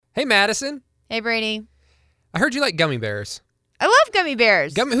Hey, Madison. Hey, Brady. I heard you like gummy bears. I love gummy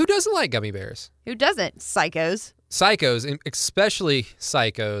bears. Who doesn't like gummy bears? Who doesn't? Psychos. Psychos, especially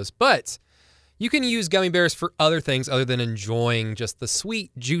psychos. But you can use gummy bears for other things other than enjoying just the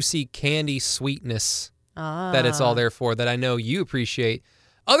sweet, juicy candy sweetness that it's all there for, that I know you appreciate.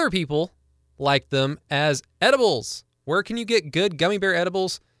 Other people like them as edibles. Where can you get good gummy bear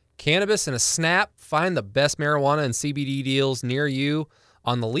edibles? Cannabis and a Snap. Find the best marijuana and CBD deals near you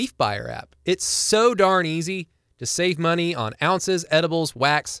on the Leaf Buyer app. It's so darn easy to save money on ounces, edibles,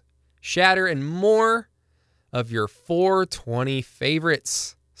 wax, shatter, and more of your 420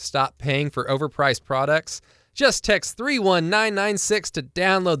 favorites. Stop paying for overpriced products. Just text 31996 to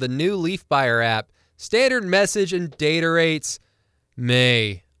download the new Leaf Buyer app. Standard message and data rates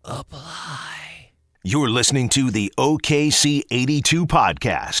may apply. You're listening to the OKC 82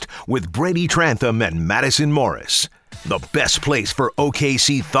 podcast with Brady Trantham and Madison Morris. The best place for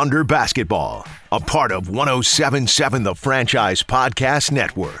OKC Thunder basketball. A part of 107.7 The Franchise Podcast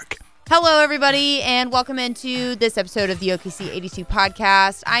Network. Hello, everybody, and welcome into this episode of the OKC 82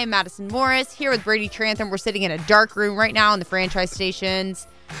 podcast. I am Madison Morris, here with Brady Trantham. We're sitting in a dark room right now in the franchise stations.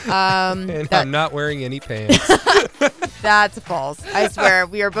 And I'm not wearing any pants. That's false. I swear.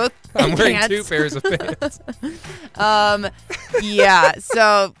 We are both I'm wearing pants. 2 pairs of pants. Yeah,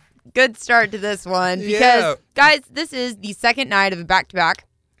 so good start to this one. Because, guys, this is the second night of a back-to-back.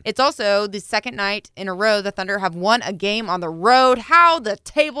 It's also the second night in a row the Thunder have won a game on the road. How the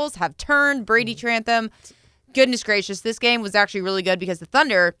tables have turned, Brady Trantham. Goodness gracious, this game was actually really good because the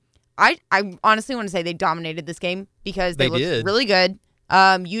Thunder, I honestly want to say they dominated this game because they looked really good.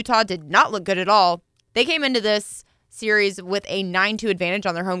 Utah did not look good at all. They came into this series with a 9-2 advantage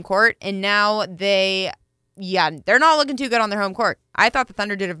on their home court, and now they're not looking too good on their home court. I thought the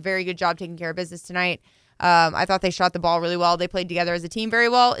Thunder did a very good job taking care of business tonight. I thought they shot the ball really well. They played together as a team very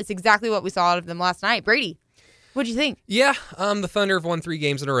well. It's exactly what we saw out of them last night. Brady, what'd you think? Yeah, the Thunder have won 3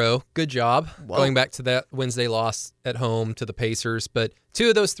 games in a row. Good job. Whoa. Going back to that Wednesday loss at home to the Pacers. But 2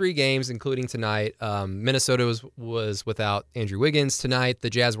 of those 3 games, including tonight, Minnesota was without Andrew Wiggins tonight. The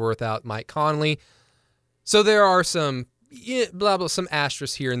Jazz were without Mike Conley. So there are some some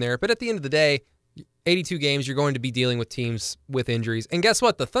asterisks here and there. But at the end of the day, 82 games, you're going to be dealing with teams with injuries. And guess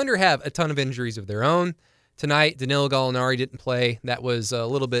what? The Thunder have a ton of injuries of their own. Tonight, Danilo Gallinari didn't play. That was a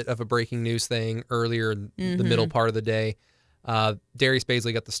little bit of a breaking news thing earlier in the middle part of the day. Darius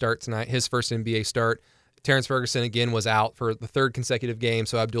Bazley got the start tonight, his first NBA start. Terrence Ferguson, again, was out for the 3rd consecutive game,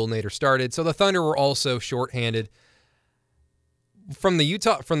 so Abdul Nader started. So the Thunder were also shorthanded. From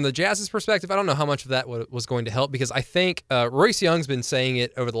the Jazz's perspective, I don't know how much of that was going to help because I think Royce Young's been saying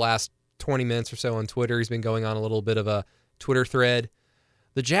it over the last 20 minutes or so on Twitter. He's been going on a little bit of a Twitter thread.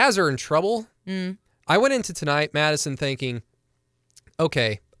 The Jazz are in trouble. I went into tonight, Madison, thinking,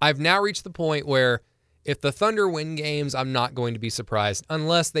 okay, I've now reached the point where if the Thunder win games, I'm not going to be surprised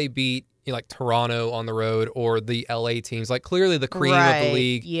unless they beat like Toronto on the road or the LA teams, like clearly the cream of the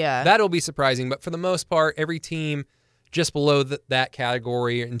league. Yeah. That'll be surprising. But for the most part, every team just below that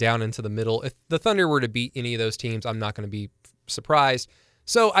category and down into the middle, if the Thunder were to beat any of those teams, I'm not going to be surprised.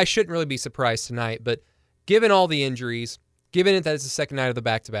 So I shouldn't really be surprised tonight. But given all the injuries, given it that it's the second night of the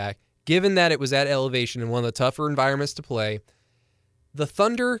back-to-back, given that it was at elevation in one of the tougher environments to play, the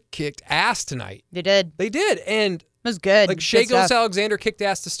Thunder kicked ass tonight. They did. And It was good. like Shai Gilgeous-Alexander kicked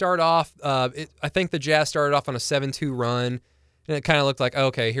ass to start off. I think the Jazz started off on a 7-2 run, and it kind of looked like,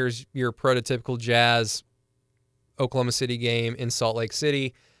 okay, here's your prototypical Jazz Oklahoma City game in Salt Lake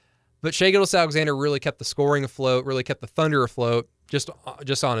City. But Shai Gilgeous-Alexander really kept the scoring afloat, really kept the Thunder afloat just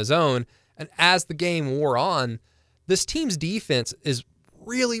on his own. And as the game wore on, this team's defense is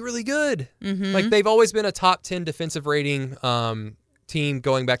really, really good. Like they've always been a top 10 defensive rating team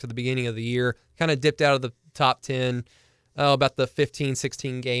going back to the beginning of the year. Kind of dipped out of the top 10 about the 15,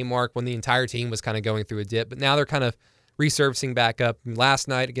 16 game mark when the entire team was kind of going through a dip. But now they're kind of resurfacing back up. Last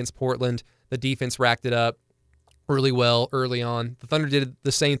night against Portland, the defense racked it up really well early on. The Thunder did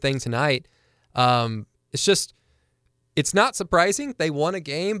the same thing tonight. It's not surprising. They won a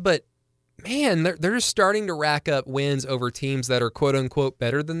game, but man, they're just starting to rack up wins over teams that are quote unquote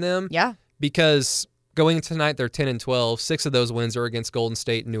better than them. Yeah. Because going into tonight, they're 10-12. 6 of those wins are against Golden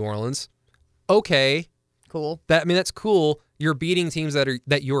State and New Orleans. Okay. Cool. That's cool. You're beating teams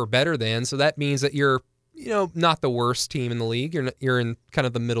that you're better than, so that means that you're not the worst team in the league. You're in kind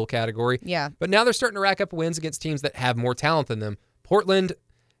of the middle category. Yeah. But now they're starting to rack up wins against teams that have more talent than them. Portland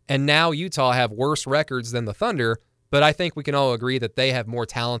and now Utah have worse records than the Thunder, but I think we can all agree that they have more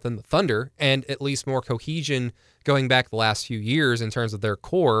talent than the Thunder and at least more cohesion going back the last few years in terms of their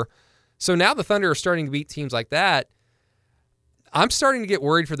core. So now the Thunder are starting to beat teams like that. I'm starting to get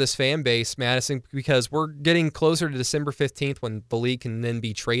worried for this fan base, Madison, because we're getting closer to December 15th when the league can then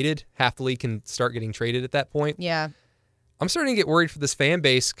be traded. Half the league can start getting traded at that point. Yeah. I'm starting to get worried for this fan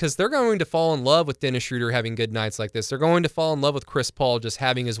base because they're going to fall in love with Dennis Schroeder having good nights like this. They're going to fall in love with Chris Paul just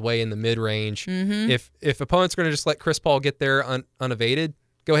having his way in the mid-range. Mm-hmm. If opponents are going to just let Chris Paul get there unevaded,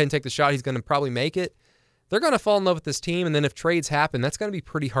 go ahead and take the shot. He's going to probably make it. They're going to fall in love with this team, and then if trades happen, that's going to be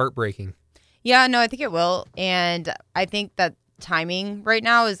pretty heartbreaking. Yeah, no, I think it will. And I think that timing right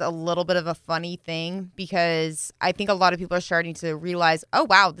now is a little bit of a funny thing because I think a lot of people are starting to realize, oh,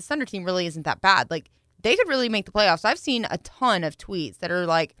 wow, the Thunder team really isn't that bad. Like, they could really make the playoffs. I've seen a ton of tweets that are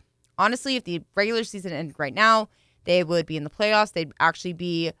like, honestly, if the regular season ended right now, they would be in the playoffs. They'd actually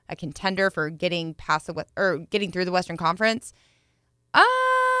be a contender for getting past getting through the Western Conference.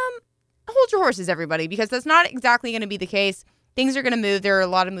 Hold your horses, everybody, because that's not exactly going to be the case. Things are going to move. There are a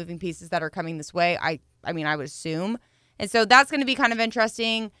lot of moving pieces that are coming this way. I mean, I would assume. And so that's going to be kind of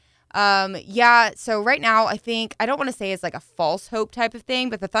interesting. So right now, I don't want to say it's like a false hope type of thing,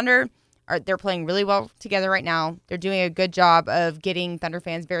 but the Thunder, they're playing really well together right now. They're doing a good job of getting Thunder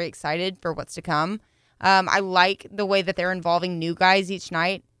fans very excited for what's to come. I like the way that they're involving new guys each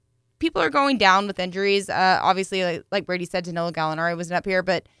night. People are going down with injuries. Obviously, like Brady said, Danilo Gallinari wasn't up here,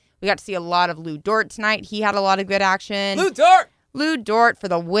 but we got to see a lot of Lou Dort tonight. He had a lot of good action. Lou Dort for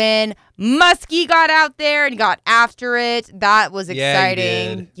the win. Muskie got out there and got after it. That was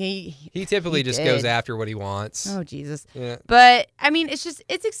exciting. Yeah, he typically just goes after what he wants. Oh, Jesus. Yeah. But, I mean, it's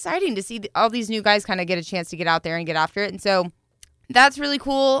exciting to see all these new guys kind of get a chance to get out there and get after it. And so that's really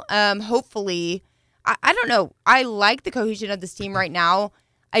cool. Hopefully, I don't know. I like the cohesion of this team right now.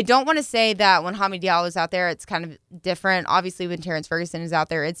 I don't want to say that when Hamid Diallo is out there, it's kind of different. Obviously, when Terrence Ferguson is out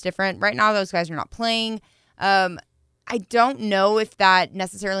there, it's different. Right now, those guys are not playing. I don't know if that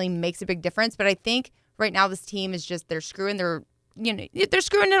necessarily makes a big difference, but I think right now this team is just they're screwing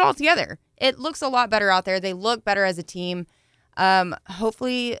it all together. It looks a lot better out there. They look better as a team.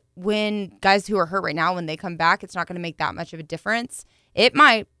 Hopefully, when guys who are hurt right now, when they come back, it's not going to make that much of a difference. It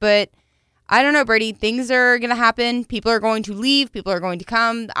might, but I don't know, Brady. Things are going to happen. People are going to leave. People are going to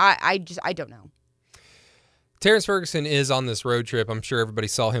come. I don't know. Terrence Ferguson is on this road trip. I'm sure everybody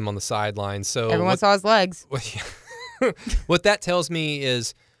saw him on the sideline. So everyone saw his legs. What that tells me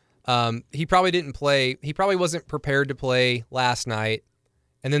is he probably didn't play. He probably wasn't prepared to play last night.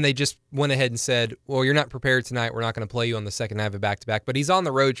 And then they just went ahead and said, well, you're not prepared tonight. We're not going to play you on the second night of a back-to-back. But he's on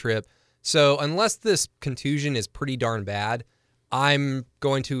the road trip. So unless this contusion is pretty darn bad, I'm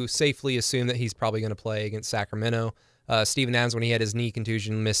going to safely assume that he's probably going to play against Sacramento. Steven Adams, when he had his knee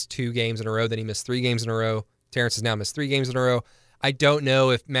contusion, missed 2 games in a row. Then he missed 3 games in a row. Terrence has now missed 3 games in a row. I don't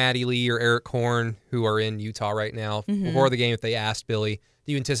know if Maddie Lee or Eric Korn, who are in Utah right now, before the game, if they asked Billy,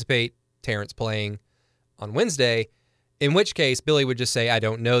 do you anticipate Terrence playing on Wednesday? In which case, Billy would just say, I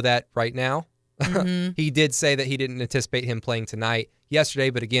don't know that right now. He did say that he didn't anticipate him playing tonight yesterday,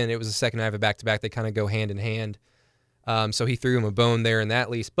 but again, it was the second night of a back-to-back. They kind of go hand in hand. So he threw him a bone there in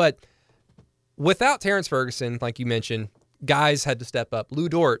that least. But without Terrence Ferguson, like you mentioned, guys had to step up. Lou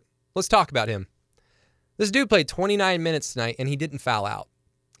Dort, let's talk about him. This dude played 29 minutes tonight, and he didn't foul out.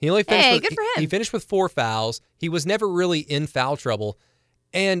 He only finished good for him. He finished with 4 fouls. He was never really in foul trouble.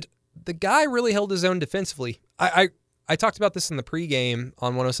 And the guy really held his own defensively. I talked about this in the pregame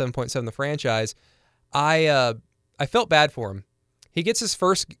on 107.7 The Franchise. I felt bad for him. He gets his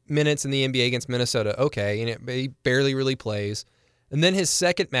first minutes in the NBA against Minnesota, okay, and he barely really plays. And then his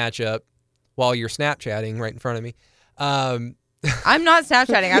second matchup, while you're Snapchatting right in front of me. I'm not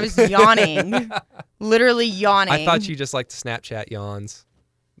Snapchatting. I was yawning. Literally yawning. I thought you just liked to Snapchat yawns.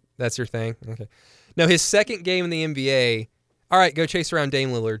 That's your thing? Okay. No, his second game in the NBA, all right, go chase around Dame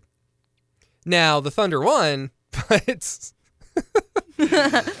Lillard. Now, the Thunder won, but I'm just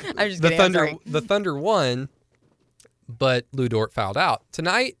kidding. The Thunder won, but Lou Dort fouled out.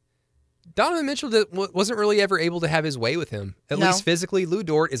 Tonight, Donovan Mitchell wasn't really ever able to have his way with him, at least physically. Lou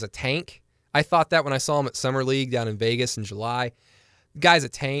Dort is a tank. I thought that when I saw him at Summer League down in Vegas in July. The guy's a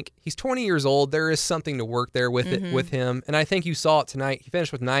tank. He's 20 years old. There is something to work there with him, and I think you saw it tonight. He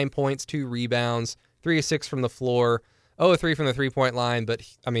finished with 9 points, 2 rebounds, 3 of 6 from the floor, 0 of 3 from the three-point line, but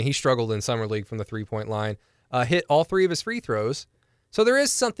he struggled in Summer League from the three-point line. Hit all 3 of his free throws. So there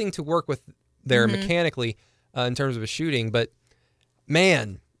is something to work with there mechanically in terms of his shooting, but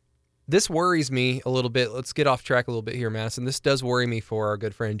man, this worries me a little bit. Let's get off track a little bit here, Madison. This does worry me for our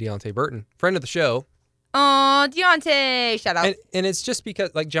good friend Deontay Burton, friend of the show. Oh, Deontay, shout out. And it's just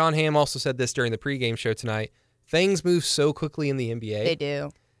because, like John Hamm also said this during the pregame show tonight, things move so quickly in the NBA. They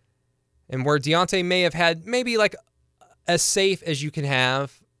do. And where Deontay may have had maybe like as safe as you can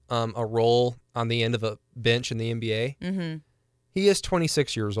have a role on the end of a bench in the NBA, He is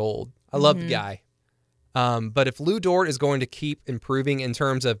 26 years old. I love the guy. But if Lou Dort is going to keep improving in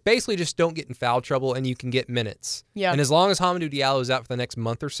terms of basically just don't get in foul trouble and you can get minutes. Yeah. And as long as Hamidou Diallo is out for the next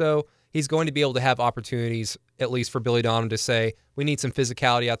month or so, he's going to be able to have opportunities, at least for Billy Donovan, to say, we need some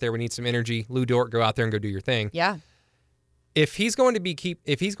physicality out there. We need some energy. Lou Dort, go out there and go do your thing. Yeah. If he's going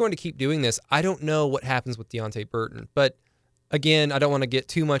to keep doing this, I don't know what happens with Deonte Burton. But again, I don't want to get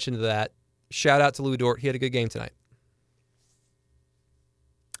too much into that. Shout out to Lou Dort. He had a good game tonight.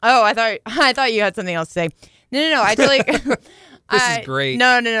 Oh, I thought you had something else to say. No. I totally. This is great.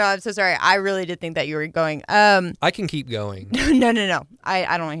 No. I'm so sorry. I really did think that you were going. I can keep going. No.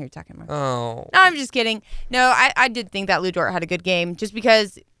 I don't want to hear you talking more. Oh. No, I'm just kidding. No, I did think that Lou Dort had a good game just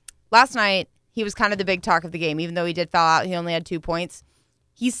because last night he was kind of the big talk of the game. Even though he did foul out, he only had 2 points.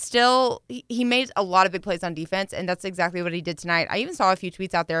 He made a lot of big plays on defense, and that's exactly what he did tonight. I even saw a few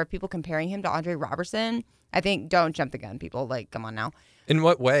tweets out there of people comparing him to Andre Robertson. I think don't jump the gun, people. Like, come on now. In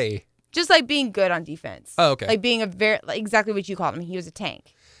what way? Just like being good on defense. Oh, okay. Like being exactly what you called him. He was a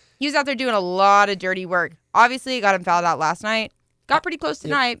tank. He was out there doing a lot of dirty work. Obviously, got him fouled out last night. Got pretty close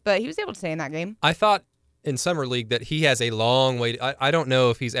tonight, but he was able to stay in that game. I thought in Summer League that he has a long way. I don't know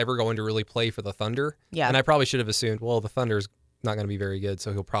if he's ever going to really play for the Thunder. Yeah. And I probably should have assumed, well, the Thunder's not going to be very good,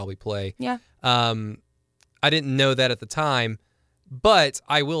 so he'll probably play. Yeah. I didn't know that at the time, but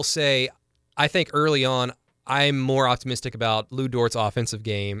I will say, I think early on, I'm more optimistic about Lou Dort's offensive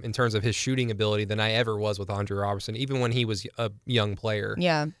game in terms of his shooting ability than I ever was with Andre Robertson, even when he was a young player.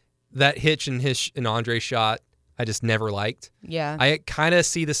 Yeah. That hitch in Andre's shot, I just never liked. Yeah. I kind of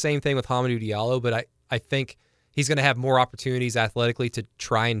see the same thing with Hamidou Diallo, but I think he's going to have more opportunities athletically to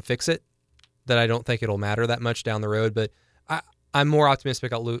try and fix it, that I don't think it'll matter that much down the road. But I'm more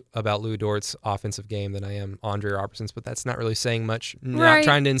optimistic about Lou Dort's offensive game than I am Andre Robertson's, but that's not really saying much. Right. Not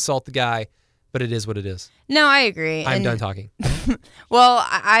trying to insult the guy, but it is what it is. No, I agree. I'm done talking. Well,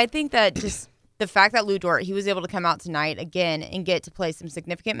 I think that just the fact that Lou Dort, he was able to come out tonight again and get to play some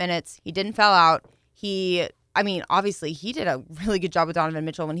significant minutes. He didn't foul out. Obviously, he did a really good job with Donovan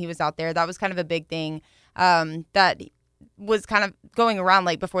Mitchell when he was out there. That was kind of a big thing that was kind of going around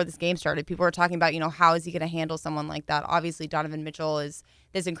like before this game started. People were talking about, how is he going to handle someone like that? Obviously, Donovan Mitchell is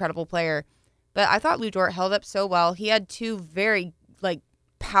this incredible player. But I thought Lou Dort held up so well. He had 2 very,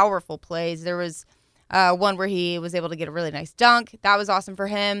 powerful plays. There was one where he was able to get a really nice dunk. That was awesome for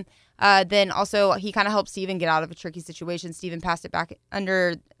him. Then also, he kind of helped Steven get out of a tricky situation. Steven passed it back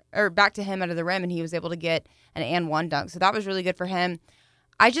to him under the rim, and he was able to get an and one dunk. So that was really good for him.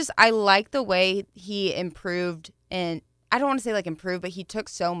 I like the way he improved, and I don't want to say improved, but he took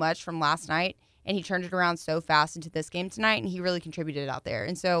so much from last night and he turned it around so fast into this game tonight, and he really contributed out there.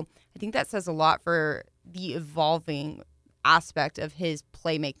 And so I think that says a lot for the evolving aspect of his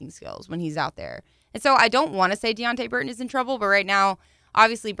playmaking skills when he's out there. And so I don't want to say Deonte Burton is in trouble, but right now,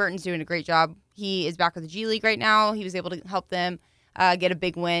 obviously Burton's doing a great job. He is back with the G League right now. He was able to help them get a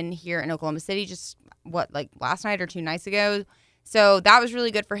big win here in Oklahoma City just, last night or 2 nights ago. So that was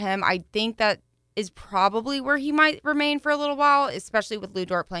really good for him. I think that is probably where he might remain for a little while, especially with Lou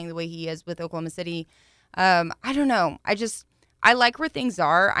Dort playing the way he is with Oklahoma City. I don't know. I like where things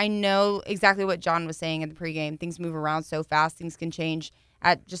are. I know exactly what John was saying in the pregame. Things move around so fast. Things can change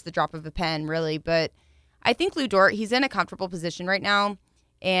at just the drop of a pen, really. But I think Lou Dort, he's in a comfortable position right now.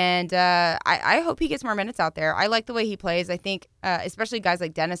 And I hope he gets more minutes out there. I like the way he plays. I think, especially guys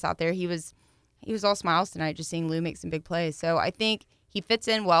like Dennis out there, he was all smiles tonight just seeing Lou make some big plays. So I think he fits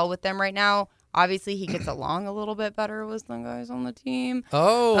in well with them right now. Obviously, he gets along a little bit better with some guys on the team.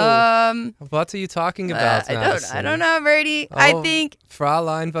 Oh, what are you talking about, Madison? I don't know, Brady. Oh, I think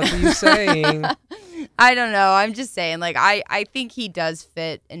Fraulein, what are you saying? I don't know. I'm just saying, I think he does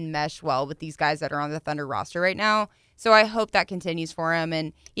fit and mesh well with these guys that are on the Thunder roster right now. So I hope that continues for him.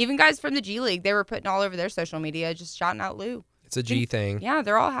 And even guys from the G League, they were putting all over their social media, just shouting out Lou. It's a G thing. Yeah,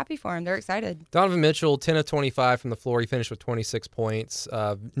 they're all happy for him. They're excited. Donovan Mitchell, 10 of 25 from the floor. He finished with 26 points.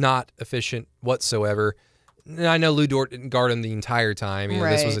 Not efficient whatsoever. And I know Lou Dort didn't guard him the entire time.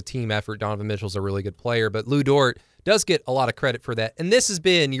 This was a team effort. Donovan Mitchell's a really good player, but Lou Dort does get a lot of credit for that. And this has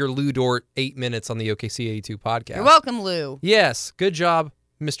been your Lou Dort 8 minutes on the OKC 82 podcast. You're welcome, Lou. Yes, good job,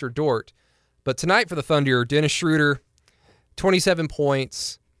 Mr. Dort. But tonight for the Thunder, Dennis Schroeder, 27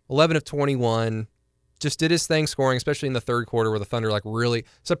 points, 11 of 21. Just did his thing scoring, especially in the third quarter where the Thunder really...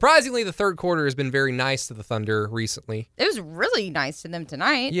 Surprisingly, the third quarter has been very nice to the Thunder recently. It was really nice to them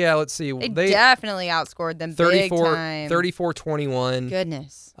tonight. Yeah, let's see. They definitely outscored them big time. 34-21.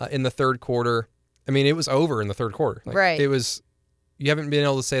 Goodness. In the third quarter. I mean, it was over in the third quarter. Right. It was, you haven't been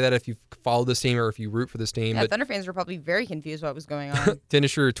able to say that if you follow this team or if you root for this team. Yeah, but Thunder fans were probably very confused what was going on.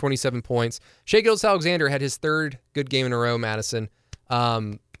 Finisher, 27 points. Shai Gilgeous-Alexander had his third good game in a row, Madison.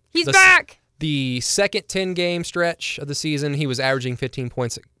 He's back! The second 10-game stretch of the season, he was averaging 15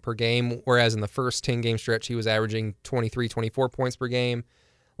 points per game, whereas in the first 10-game stretch, he was averaging 23, 24 points per game.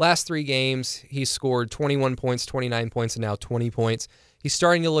 Last 3 games, he scored 21 points, 29 points, and now 20 points. He's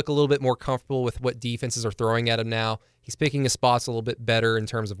starting to look a little bit more comfortable with what defenses are throwing at him now. He's picking his spots a little bit better in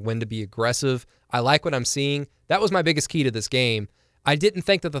terms of when to be aggressive. I like what I'm seeing. That was my biggest key to this game. I didn't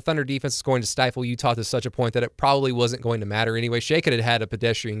think that the Thunder defense was going to stifle Utah to such a point that it probably wasn't going to matter anyway. Shai could have had a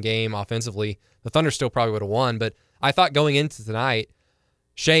pedestrian game offensively. The Thunder still probably would have won, but I thought going into tonight,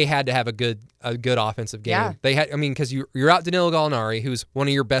 Shai had to have a good offensive game. Yeah. They had, because you're out Danilo Gallinari, who's one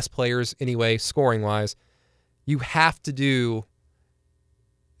of your best players anyway, scoring wise. You have to do,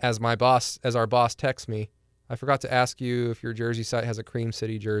 as our boss texts me. I forgot to ask you if your jersey site has a Cream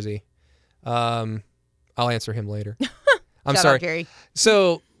City jersey. I'll answer him later. I'm Shout sorry. out, Gary.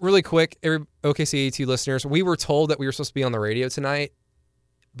 So, really quick, OKC 82 listeners, we were told that we were supposed to be on the radio tonight,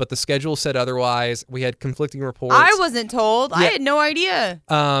 but the schedule said otherwise. We had conflicting reports. I wasn't told. Yeah. I had no idea.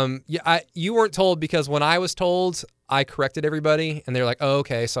 You weren't told because when I was told, I corrected everybody, and they're like, oh,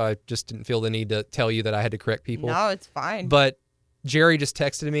 okay, so I just didn't feel the need to tell you that I had to correct people. No, it's fine. But Jerry just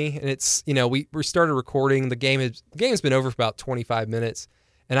texted me, and it's, we started recording. The game's been over for about 25 minutes.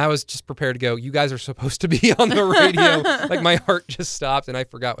 And I was just prepared to go, you guys are supposed to be on the radio. Like, my heart just stopped, and I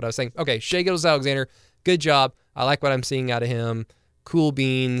forgot what I was saying. Okay, Shai Gilgeous-Alexander, good job. I like what I'm seeing out of him. Cool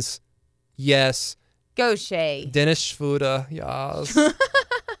beans, yes. Go, Shai. Dennis Schroeder, yes.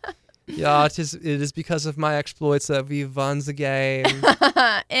 Yeah, it is because of my exploits that we've won the game.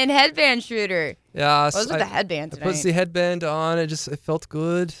 And headband Schroeder. Yes. What was with the headband tonight? I put the headband on. It felt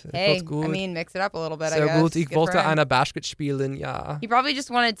good. Hey, felt gut. Mix it up a little bit, So I guess. gut. Ich Good wollte for him. eine Basket spielen, ja. He probably just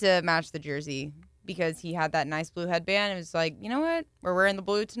wanted to match the jersey because he had that nice blue headband. It was like, you know what? We're wearing the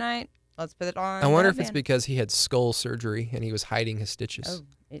blue tonight. Let's put it on. I wonder if it's because he had skull surgery and he was hiding his stitches.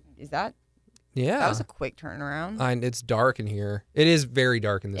 Oh, is that? Yeah. That was a quick turnaround. It's dark in here. It is very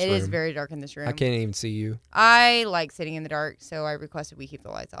dark in this room. It is very dark in this room. I can't even see you. I like sitting in the dark, so I requested we keep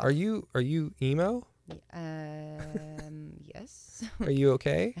the lights off. Are you emo? Yes. Are you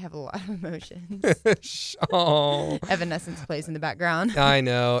okay? I have a lot of emotions. Oh. Evanescence plays in the background. I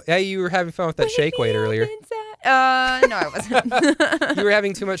know. Yeah, you were having fun with that shake weight earlier. No, I wasn't. You were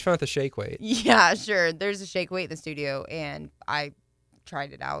having too much fun with the shake weight. Yeah, sure. There's a shake weight in the studio, and I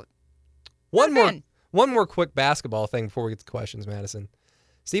tried it out. One more quick basketball thing before we get to questions, Madison.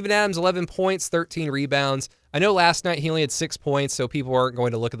 Steven Adams, 11 points, 13 rebounds. I know last night he only had 6 points, so people aren't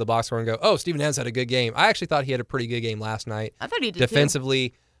going to look at the box score and go, oh, Steven Adams had a good game. I actually thought he had a pretty good game last night. I thought he did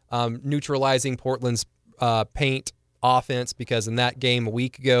defensively, neutralizing Portland's paint offense, because in that game a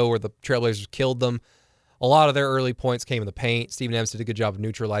week ago where the Trailblazers killed them, a lot of their early points came in the paint. Steven Adams did a good job of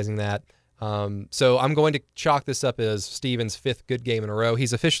neutralizing that. So I'm going to chalk this up as Steven's 5th good game in a row.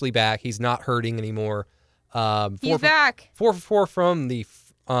 He's officially back. He's not hurting anymore. He's back. 4 for 4 from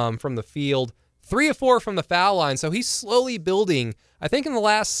the field, 3 of 4 from the foul line. So he's slowly building. I think in the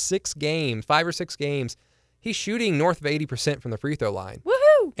last 5 or 6 games, he's shooting north of 80% from the free throw line.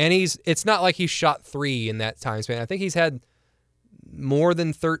 Woohoo! And it's not like he's shot 3 in that time span. I think he's had more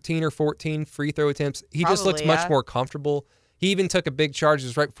than 13 or 14 free throw attempts. He just looks much more comfortable. He even took a big charge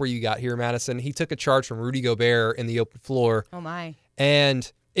just right before you got here, Madison. He took a charge from Rudy Gobert in the open floor. Oh, my.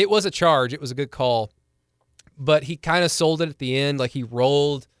 And it was a charge. It was a good call. But he kind of sold it at the end. Like, he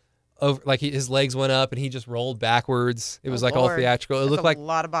rolled over, like his legs went up and he just rolled backwards. It was all theatrical. It looked like a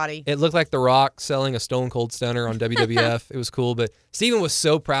lot of body. It looked like The Rock selling a Stone Cold Stunner on WWF. It was cool. But Steven was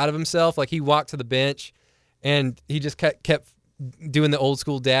so proud of himself. Like, he walked to the bench and he just kept doing the old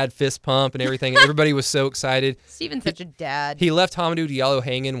school dad fist pump and everything. And everybody was so excited. Steven's such a dad. He left Hamidou Diallo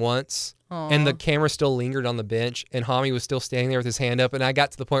hanging once. Aww. And the camera still lingered on the bench, and Hami was still standing there with his hand up, and I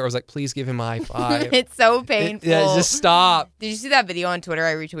got to the point where I was like, please give him a high five. It's so painful. Just stop. Did you see that video on Twitter?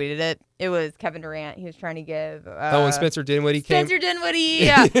 I retweeted it. It was Kevin Durant. He was trying to give... and Spencer Dinwiddie came. Spencer Dinwiddie,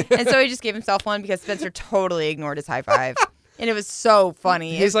 yeah. And so he just gave himself one because Spencer totally ignored his high five. And it was so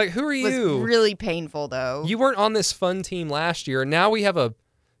funny. He's like, who are you? It was really painful, though. You weren't on this fun team last year, and now we have a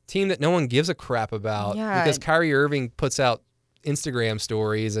team that no one gives a crap about because Kyrie Irving puts out Instagram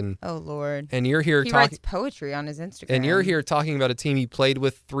stories and oh Lord, and you're here he writes poetry on his Instagram, and you're here talking about a team he played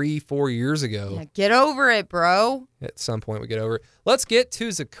with 3-4 years ago. Yeah, get over it, bro. At some point we get over it. Let's get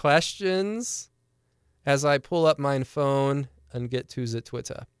to the questions as I pull up my phone and get to the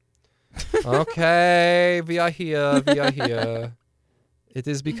Twitter. Okay, we are here. It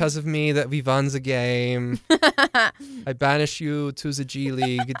is because of me that we won the game. I banish you to the G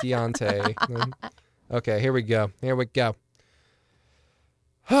League, Deontay. Okay, here we go.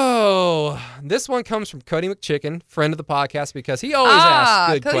 Oh, this one comes from Cody McChicken, friend of the podcast, because he always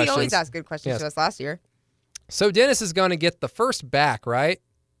asks good questions. Cody always asked good questions to us last year. So Dennis is going to get the first back, right?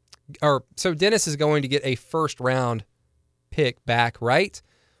 So Dennis is going to get a first round pick back, right?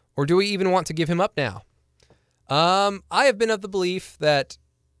 Or do we even want to give him up now? I have been of the belief that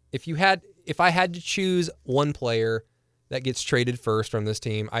if I had to choose one player that gets traded first from this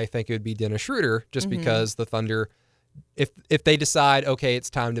team, I think it would be Dennis Schroeder, just because the Thunder, if they decide, okay, it's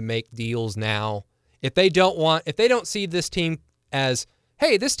time to make deals now, if they don't see this team as,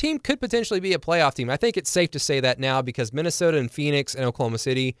 hey, this team could potentially be a playoff team, I think it's safe to say that now, because Minnesota and Phoenix and Oklahoma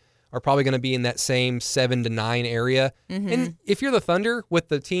City are probably going to be in that same 7 to 9 area. And if you're the Thunder with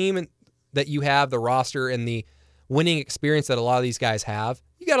the team that you have, the roster and the winning experience that a lot of these guys have,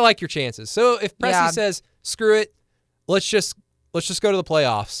 you got to like your chances. So if Presti says, screw it, let's just go to the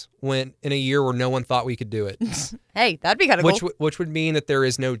playoffs in a year where no one thought we could do it. Hey, that'd be kind of cool. Which would mean that there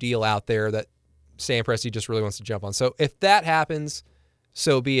is no deal out there that Sam Presti just really wants to jump on. So if that happens,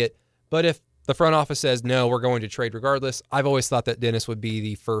 so be it. But if the front office says, no, we're going to trade regardless, I've always thought that Dennis would be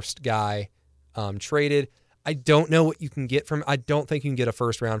the first guy traded. I don't know what you can get from. I don't think you can get a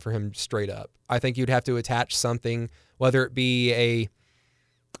first round for him straight up. I think you'd have to attach something, whether it be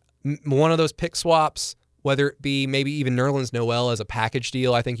one of those pick swaps, whether it be maybe even Nerlens Noel as a package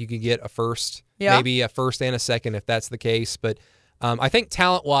deal. I think you could get a first, maybe a first and a second if that's the case. But I think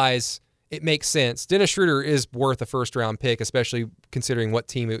talent-wise, it makes sense. Dennis Schroeder is worth a first-round pick, especially considering what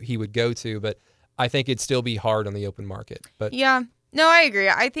team he would go to. But I think it'd still be hard on the open market. But yeah. No, I agree.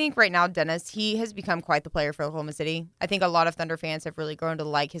 I think right now, Dennis, he has become quite the player for Oklahoma City. I think a lot of Thunder fans have really grown to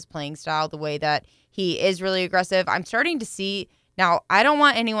like his playing style, the way that he is really aggressive. I'm starting to see, now, I don't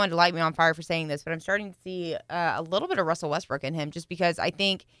want anyone to light me on fire for saying this, but I'm starting to see a little bit of Russell Westbrook in him, just because I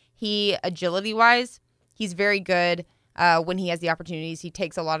think agility-wise, he's very good when he has the opportunities. He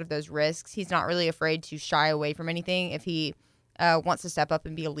takes a lot of those risks. He's not really afraid to shy away from anything if he wants to step up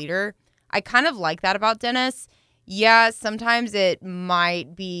and be a leader. I kind of like that about Dennis. Yeah, sometimes it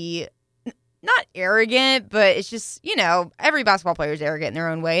might be not arrogant, but it's just, every basketball player is arrogant in their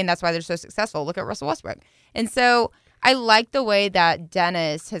own way, and that's why they're so successful. Look at Russell Westbrook. And so I like the way that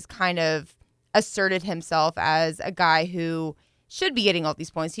Dennis has kind of asserted himself as a guy who should be getting all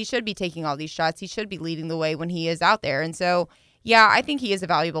these points. He should be taking all these shots. He should be leading the way when he is out there. And so, yeah, I think he is a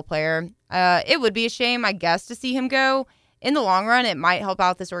valuable player. It would be a shame, I guess, to see him go. In the long run, it might help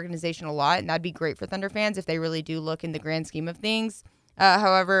out this organization a lot, and that'd be great for Thunder fans if they really do look in the grand scheme of things.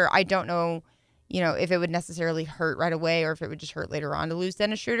 However, I don't know, if it would necessarily hurt right away or if it would just hurt later on to lose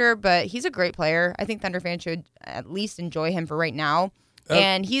Dennis Schroeder, but he's a great player. I think Thunder fans should at least enjoy him for right now.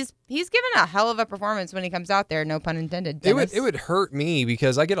 And he's given a hell of a performance when he comes out there, no pun intended. It would hurt me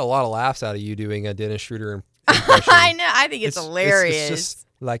because I get a lot of laughs out of you doing a Dennis Schroeder impression. I know. I think it's hilarious. It's just,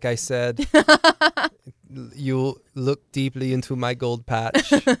 like I said, you look deeply into my gold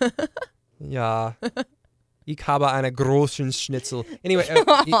patch. Ja. Ich habe eine großen Schnitzel. Anyway,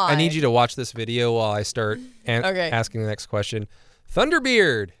 I need you to watch this video while I start asking the next question.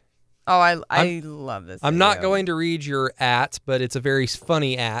 Thunderbeard. Oh, I love this video. I'm not going to read your @ but it's a very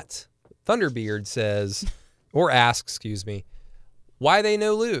funny @ Thunderbeard says, or asks, excuse me, why they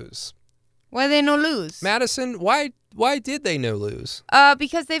no lose? Why they no lose? Madison, why did they no lose?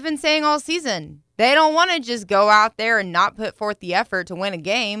 Because they've been saying all season. They don't want to just go out there and not put forth the effort to win a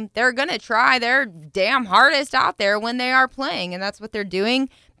game. They're going to try their damn hardest out there when they are playing, and that's what they're doing.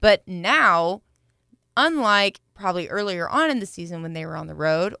 But now, unlike probably earlier on in the season when they were on the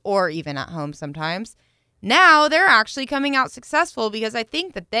road or even at home sometimes, now they're actually coming out successful because I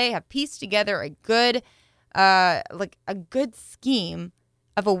think that they have pieced together a good scheme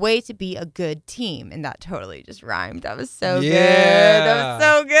of a way to be a good team. And that totally just rhymed. That was so good. That was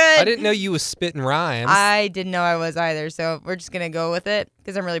so good. I didn't know you was spitting rhymes. I didn't know I was either. So we're just going to go with it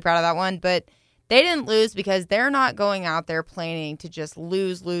because I'm really proud of that one. But they didn't lose because they're not going out there planning to just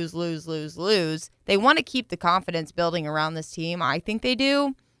lose. They want to keep the confidence building around this team. I think they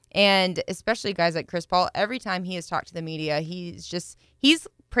do. And especially guys like Chris Paul, every time he has talked to the media, he's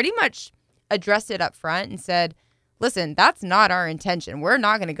pretty much addressed it up front and said, listen, that's not our intention. We're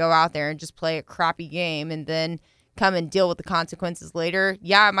not going to go out there and just play a crappy game and then come and deal with the consequences later.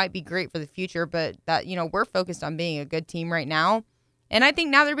 Yeah, it might be great for the future, but that, we're focused on being a good team right now. And I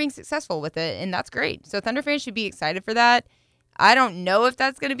think now they're being successful with it, and that's great. So Thunder fans should be excited for that. I don't know if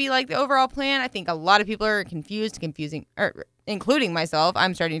that's going to be like the overall plan. I think a lot of people are including myself.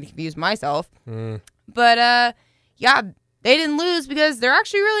 I'm starting to confuse myself. But, yeah, they didn't lose because they're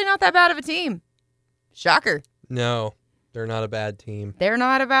actually really not that bad of a team. Shocker. No, they're not a bad team. They're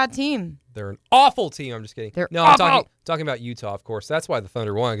not a bad team. They're an awful team. I'm just kidding. They're no, awful. I'm talking about Utah, of course. That's why the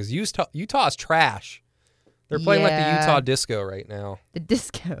Thunder won, because Utah's trash. They're playing like the Utah Disco right now. The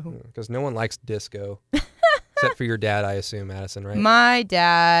Disco. Because no one likes disco. Except for your dad, I assume, Madison, right? My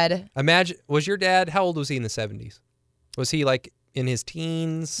dad. Imagine, was your dad, how old was he in the 70s? Was he like in his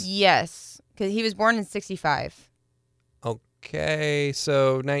teens? Yes, because he was born in 65. Okay,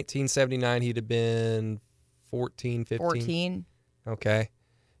 so 1979, he'd have been 14, 15. 14. Okay.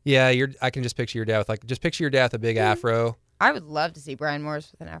 Yeah, I can just picture your dad with a big afro. I would love to see Brian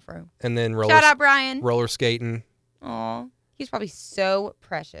Morris with an afro. And then Shout out, Brian. roller skating. Aw, he's probably so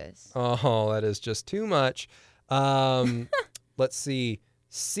precious. Oh, that is just too much. Let's see.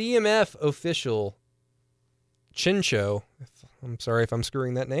 CMF official Chincho. I'm sorry if I'm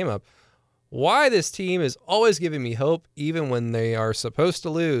screwing that name up. Why this team is always giving me hope, even when they are supposed to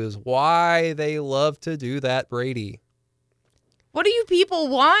lose. Why they love to do that, Brady. What do you people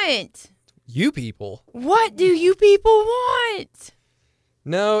want? You people. What do you people want?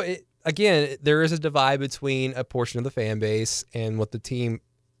 No, again, there is a divide between a portion of the fan base and what the team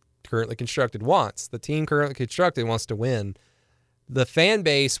currently constructed wants. The team currently constructed wants to win. The fan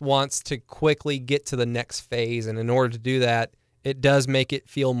base wants to quickly get to the next phase, and in order to do that, it does make it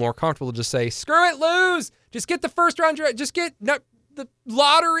feel more comfortable to just say, screw it, lose. Just get the first round draft. Just get the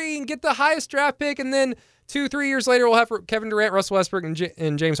lottery and get the highest draft pick, and then 2-3 years later, we'll have Kevin Durant, Russell Westbrook,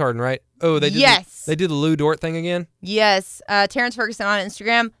 and James Harden, right? Oh, they did. Yes. They did the Lou Dort thing again? Yes. Terrence Ferguson on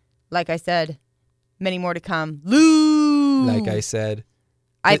Instagram. Like I said, many more to come. Lou. Like I said.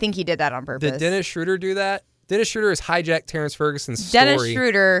 I think he did that on purpose. Did Dennis Schroeder do that? Dennis Schroeder has hijacked Terrence Ferguson's story. Dennis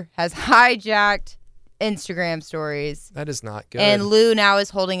Schroeder has hijacked Instagram stories. That is not good. And Lou now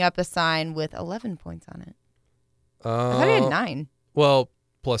is holding up a sign with 11 points on it. I thought he had 9. Well,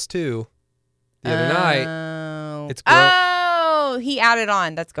 plus 2. The other night, it's he added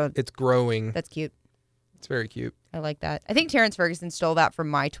on. That's good. It's growing. That's cute. It's very cute. I like that. I think Terrence Ferguson stole that from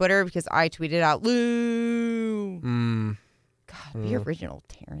my Twitter because I tweeted out Lou. God, be original,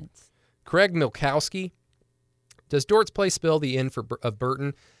 Terrence. Craig Milkowski. Does Dort's play spell the end of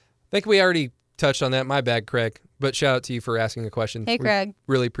Burton? I think we already touched on that. My bad, Craig. But shout out to you for asking a question. Hey, Craig.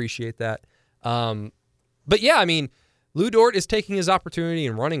 Really appreciate that. But yeah, I mean, Lou Dort is taking his opportunity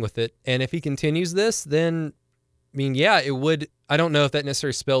and running with it. And if he continues this, then, I mean, yeah, it would. I don't know if that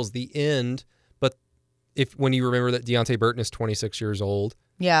necessarily spells the end, but when you remember that Deontay Burton is 26 years old.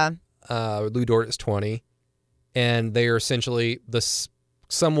 Yeah. Lou Dort is 20. And they are essentially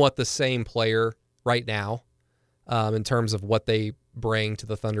somewhat the same player right now in terms of what they bring to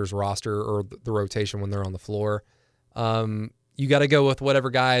the Thunder's roster or the rotation when they're on the floor. You got to go with whatever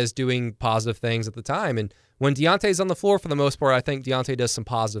guy is doing positive things at the time. And when Deontay's on the floor, for the most part, I think Deontay does some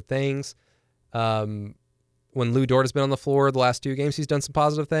positive things. When Lou Dort has been on the floor the last 2 games, he's done some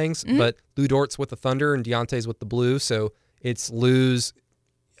positive things. Mm-hmm. But Lou Dort's with the Thunder and Deontay's with the Blue, so it's Lou's.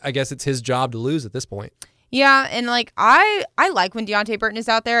 I guess it's his job to lose at this point. Yeah, and like I like when Deontay Burton is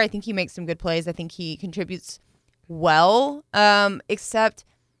out there. I think he makes some good plays. I think he contributes well. Except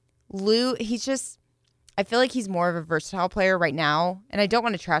Lou, he's just. I feel like he's more of a versatile player right now, and I don't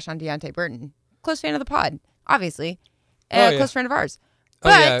want to trash on Deontay Burton. Close fan of the pod, obviously. Close friend of ours.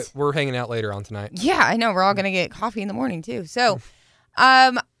 But, yeah, we're hanging out later on tonight. Yeah, I know. We're all going to get coffee in the morning, too. So,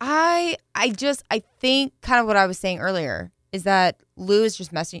 I think kind of what I was saying earlier is that Lou is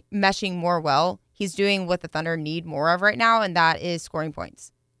just meshing more well. He's doing what the Thunder need more of right now, and that is scoring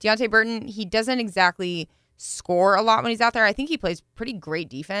points. Deontay Burton, he doesn't exactly score a lot when he's out there. I think he plays pretty great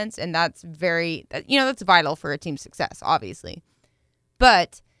defense, and that's that's vital for a team's success, obviously.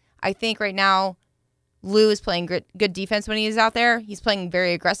 But I think right now, Lou is playing good defense when he is out there. He's playing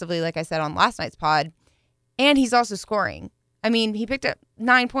very aggressively, like I said on last night's pod, and he's also scoring. I mean, he picked up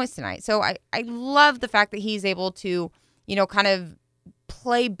 9 points tonight. So I love the fact that he's able to, kind of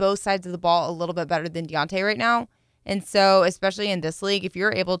play both sides of the ball a little bit better than Deontay right now. And so, especially in this league, if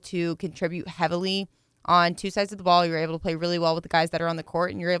you're able to contribute heavily on 2 sides of the ball, you're able to play really well with the guys that are on the court,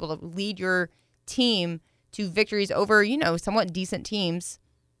 and you're able to lead your team to victories over, somewhat decent teams,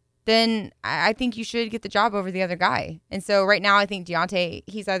 then I think you should get the job over the other guy. And so right now I think Deontay,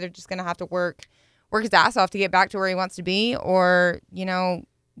 he's either just going to have to work his ass off to get back to where he wants to be, or,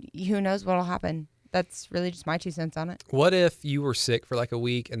 who knows what will happen. That's really just my 2 cents on it. What if you were sick for like a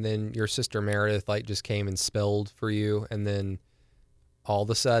week and then your sister Meredith just came and spelled for you, and then all of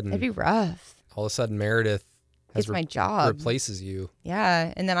a sudden... It'd be rough. All of a sudden Meredith gets my job. Replaces you.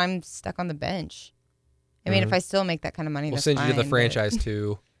 Yeah, and then I'm stuck on the bench. I mean, if I still make that kind of money, we'll that's send fine, you to the franchise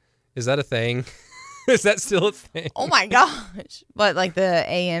too. Is that a thing? Is that still a thing? Oh my gosh. What, like the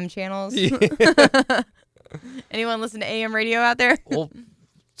AM channels? Yeah. Anyone listen to AM radio out there? We'll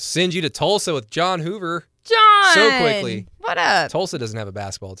send you to Tulsa with John Hoover. John! So quickly. What up? Tulsa doesn't have a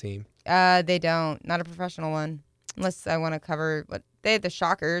basketball team. They don't. Not a professional one. Unless I want to cover what they had the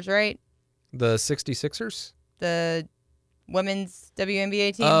Shockers, right? The 66ers? The women's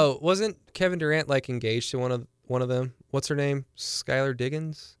WNBA team. Oh, wasn't Kevin Durant like engaged to one of them? What's her name? Skylar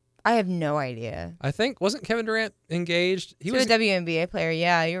Diggins? I have no idea. I think wasn't Kevin Durant engaged? He was a WNBA player.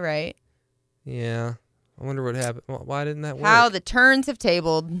 Yeah, you're right. Yeah. I wonder what happened. Why didn't that work? How the turns have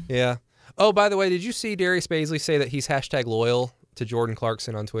tabled. Yeah. Oh, by the way, did you see Darius Baisley say that he's #loyal to Jordan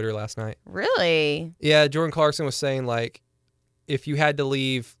Clarkson on Twitter last night? Really? Yeah, Jordan Clarkson was saying, like, if you had to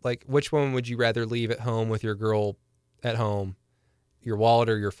leave, like, which one would you rather leave at home with your girl at home, your wallet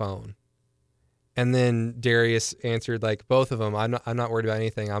or your phone? And then Darius answered, like, both of them. I'm not worried about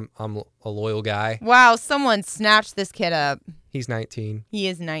anything. I'm a loyal guy. Wow, someone snatched this kid up. He's 19. He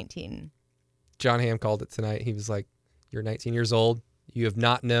is 19. John Hamm called it tonight. He was like, you're 19 years old. You have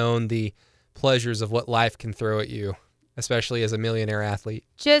not known the pleasures of what life can throw at you, especially as a millionaire athlete.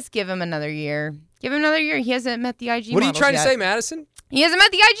 Just give him another year. Give him another year. He hasn't met the IG models. What are you trying yet. to say, Madison? He hasn't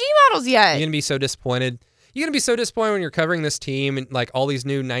met the IG models yet. You're going to be so disappointed. You're going to be so disappointed when you're covering this team and like all these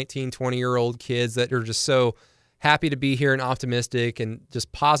new 19, 20-year-old kids that are just so happy to be here and optimistic and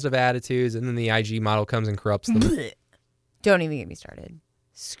just positive attitudes, and then the IG model comes and corrupts them. Don't even get me started.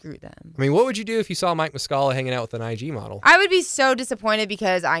 Screw them. I mean, what would you do if you saw Mike Muscala hanging out with an IG model? I would be so disappointed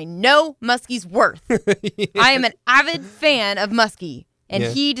because I know Muskie's worth. Yeah. I am an avid fan of Muskie, and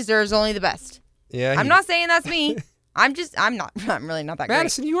Yeah. he deserves only the best. Yeah, I'm not saying that's me. I'm really not that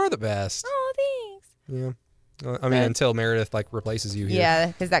Madison, you are the best. great. Oh, thanks. Yeah. I mean, until Meredith like replaces you here. Yeah,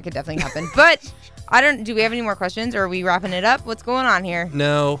 because that could definitely happen. But do we have any more questions, or are we wrapping it up? What's going on here?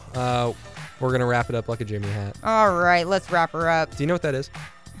 No, we're going to wrap it up like a Jimmy hat. All right, let's wrap her up. Do you know what that is?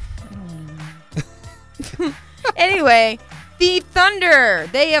 Anyway, the Thunder,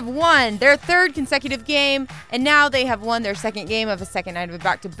 they have won their third consecutive game, and now they have won their second game of a second night of a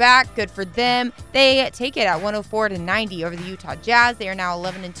back-to-back. Good for them. They take it at 104-90 over the Utah Jazz. They are now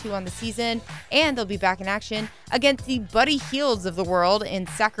 11-2 on the season, and they'll be back in action against the Buddy Hields of the world in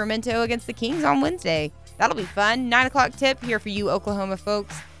Sacramento against the Kings on Wednesday. That'll be fun. 9 o'clock tip here for you Oklahoma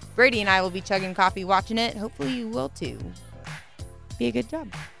folks. Brady and I will be chugging coffee watching it. Hopefully you will too. Be a good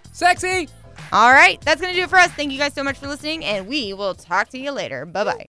job. Sexy! All right, that's going to do it for us. Thank you guys so much for listening, and we will talk to you later. Bye-bye.